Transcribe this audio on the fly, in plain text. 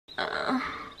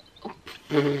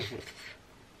Hi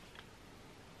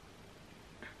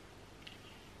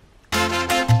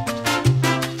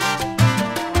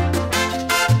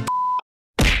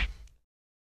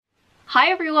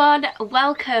everyone,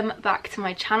 welcome back to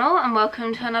my channel and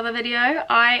welcome to another video.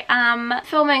 I am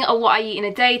filming a what I eat in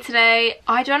a day today.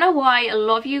 I don't know why a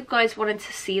lot of you guys wanted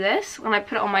to see this when I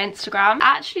put it on my Instagram.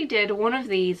 I actually did one of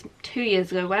these 2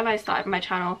 years ago when I started my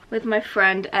channel with my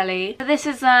friend Ellie. But this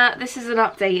is an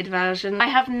updated version. I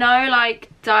have no like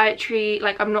dietary,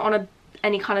 like I'm not on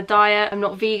any kind of diet. I'm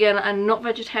not vegan and not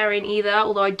vegetarian either,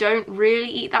 although I don't really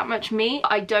eat that much meat.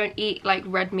 I don't eat like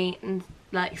red meat and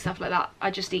like stuff like that. I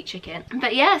just eat chicken.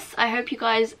 But yes, I hope you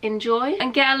guys enjoy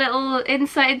and get a little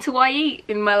insight into what I eat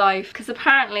in my life, because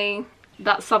apparently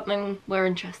that's something we're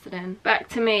interested in. Back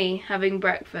to me having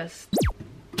breakfast.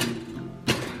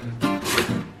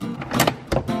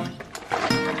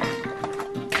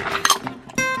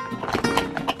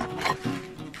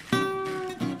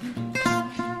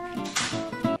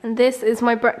 And this is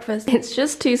my breakfast. It's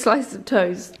just 2 slices of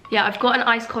toast. Yeah, I've got an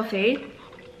iced coffee.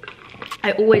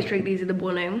 I always drink these in the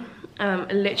morning. I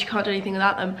literally can't do anything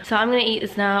without them. So I'm gonna eat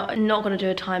this now. I'm not gonna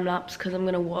do a time lapse because I'm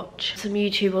gonna watch some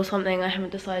YouTube or something. I haven't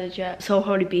decided yet. So I'll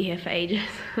probably be here for ages.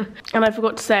 And I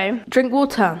forgot to say, drink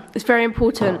water. It's very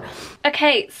important.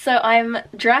 Okay, so I'm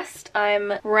dressed.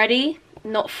 I'm ready.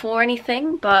 Not for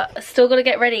anything, but I still gotta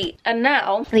get ready. And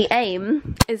now the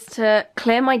aim is to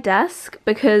clear my desk,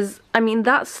 because I mean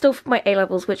that's still for my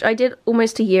A-levels, which I did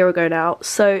almost a year ago now,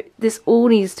 so this all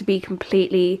needs to be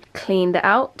completely cleaned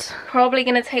out. Probably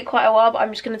gonna take quite a while, but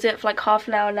I'm just gonna do it for like half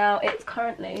an hour now. It's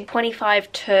currently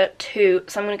 25 to 2,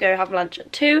 so I'm gonna go have lunch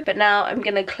at 2, but now I'm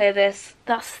gonna clear this.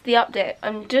 That's the update.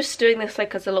 I'm just doing this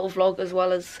like as a little vlog as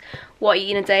well as what I eat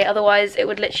in a day, otherwise it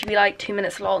would literally be like 2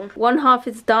 minutes long. One half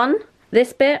is done.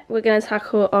 This bit we're going to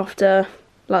tackle after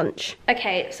lunch.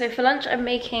 Okay, so for lunch I'm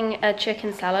making a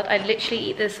chicken salad. I literally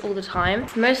eat this all the time.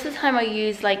 Most of the time I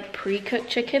use like pre-cooked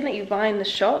chicken that you buy in the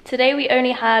shop. Today we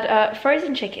only had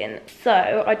frozen chicken,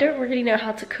 so I don't really know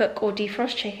how to cook or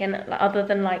defrost chicken other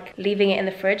than like leaving it in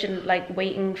the fridge and like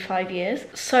waiting 5 years.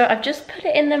 So I've just put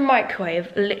it in the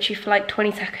microwave literally for like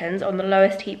 20 seconds on the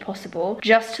lowest heat possible,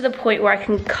 just to the point where I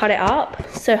can cut it up.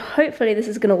 So hopefully this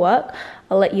is gonna work.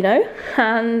 I'll let you know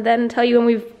and then tell you when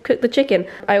we've cooked the chicken.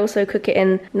 I also cook it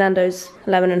in Nando's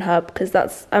lemon and herb because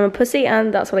I'm a pussy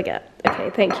and that's what I get. Okay,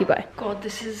 thank you, bye. God,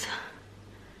 this is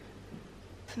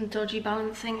some dodgy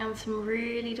balancing and some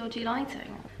really dodgy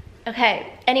lighting.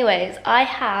 Okay, anyways, I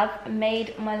have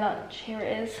made my lunch. Here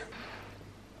it is.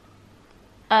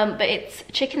 But it's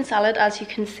chicken salad, as you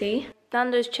can see.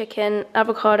 Nando's chicken,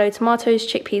 avocado, tomatoes,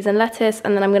 chickpeas and lettuce,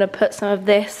 and then I'm going to put some of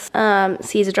this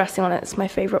Caesar dressing on it. It's my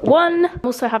favourite one. I'm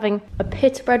also having a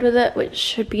pita bread with it, which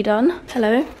should be done.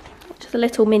 Hello, just a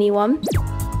little mini one.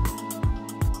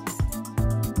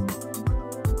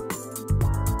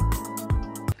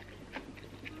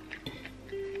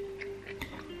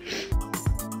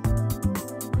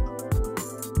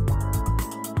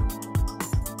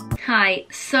 Hi,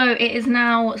 so it is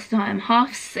now, what's the time,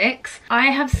 6:30. I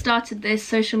have started this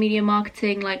social media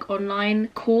marketing like online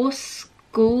course,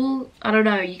 school, I don't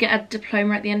know, you get a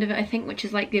diploma at the end of it I think, which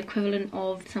is like the equivalent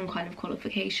of some kind of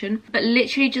qualification, but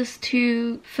literally just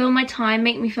to fill my time,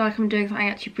 make me feel like I'm doing something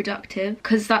actually productive,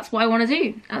 because that's what I want to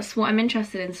do, that's what I'm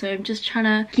interested in. So I'm just trying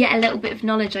to get a little bit of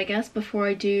knowledge I guess before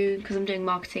I do, because I'm doing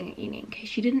marketing at uni, in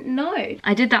case you didn't know.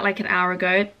 I did that like an hour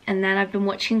ago, and then I've been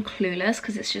watching Clueless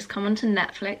because it's just come onto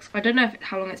Netflix. I don't know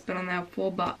how long it's been on there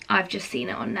for, but I've just seen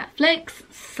it on Netflix,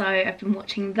 so I've been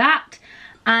watching that.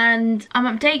 And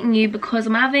I'm updating you because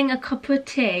I'm having a cup of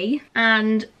tea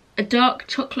and a dark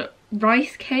chocolate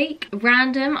rice cake.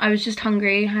 Random, I was just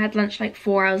hungry. I had lunch like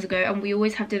 4 hours ago, and we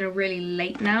always have dinner really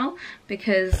late now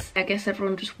because I guess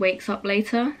everyone just wakes up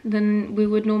later than we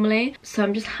would normally. So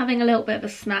I'm just having a little bit of a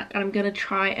snack, and I'm gonna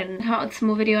try and come up with some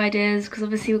more video ideas because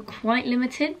obviously we're quite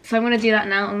limited. So I'm gonna do that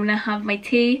now. I'm gonna have my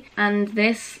tea and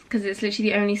this because it's literally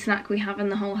the only snack we have in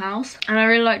the whole house, and I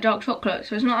really like dark chocolate,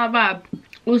 so it's not that bad.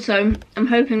 Also, I'm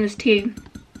hoping this tea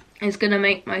is gonna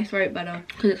make my throat better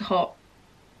because it's hot.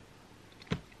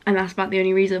 And that's about the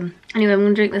only reason. Anyway, I'm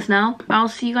gonna drink this now. I'll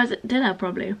see you guys at dinner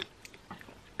probably.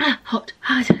 Hot.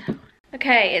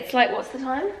 Okay, it's like, what's the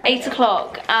time? 8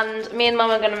 o'clock, and me and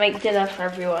Mum are gonna make dinner for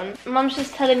everyone. Mum's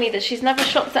just telling me that she's never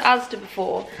shopped at Asda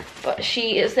before, but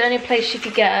it's the only place she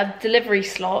could get a delivery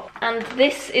slot, and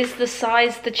this is the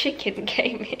size the chicken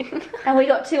came in. And we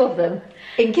got 2 of them,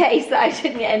 in case that I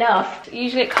didn't get enough.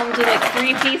 Usually it comes with like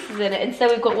 3 pieces in it.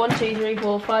 Instead we've got 1, 2, 3,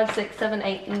 4, 5, 6, 7,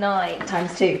 8, 9.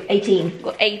 Times 2, 18. We've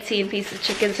got 18 pieces of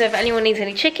chicken, so if anyone needs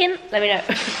any chicken, let me know.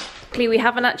 We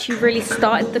haven't actually really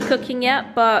started the cooking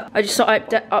yet, but I just thought I'd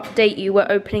update you. We're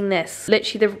opening this.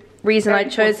 Literally the reason I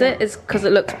chose it is because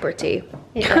it looks pretty.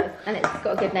 It does, and it's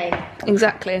got a good name.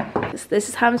 Exactly. This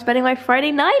is how I'm spending my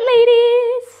Friday night,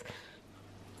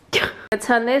 ladies. I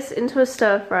turn this into a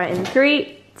stir fry in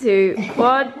 3, 2,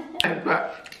 1.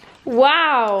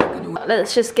 Wow.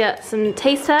 Let's just get some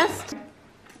taste test.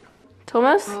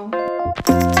 Thomas? Oh.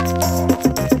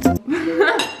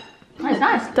 That's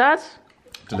nice. Dad?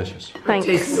 Delicious. Thanks.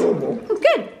 Tastes normal. It's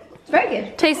good. It's very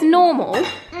good. Tastes normal.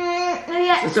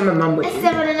 Yeah. Some of mum would.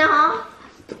 7.5.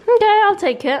 Okay, I'll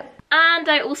take it. And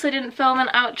I also didn't film an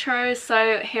outro,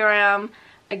 so here I am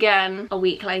again a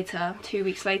week later, 2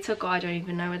 weeks later. God, I don't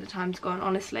even know where the time's gone,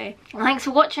 honestly. Well, thanks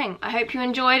for watching. I hope you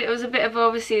enjoyed. It was a bit of,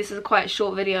 obviously this is quite a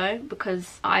short video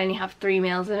because I only have 3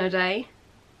 meals in a day.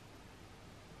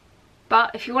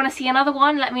 But if you want to see another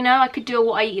one, let me know. I could do a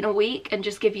what I eat in a week and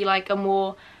just give you like a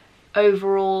more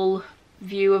overall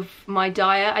view of my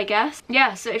diet, I guess.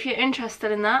 Yeah, so if you're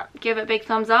interested in that, give it a big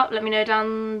thumbs up. Let me know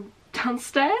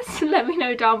downstairs. Let me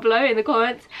know down below in the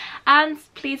comments. And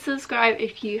please subscribe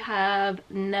if you have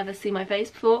never seen my face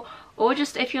before, or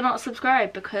just if you're not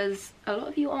subscribed, because a lot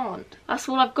of you aren't. That's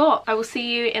all I've got. I will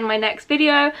see you in my next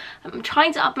video. I'm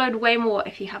trying to upload way more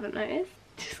if you haven't noticed.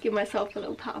 Just give myself a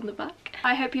little pat on the back.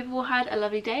 I hope you've all had a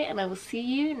lovely day, and I will see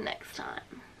you next time.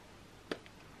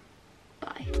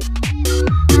 Bye.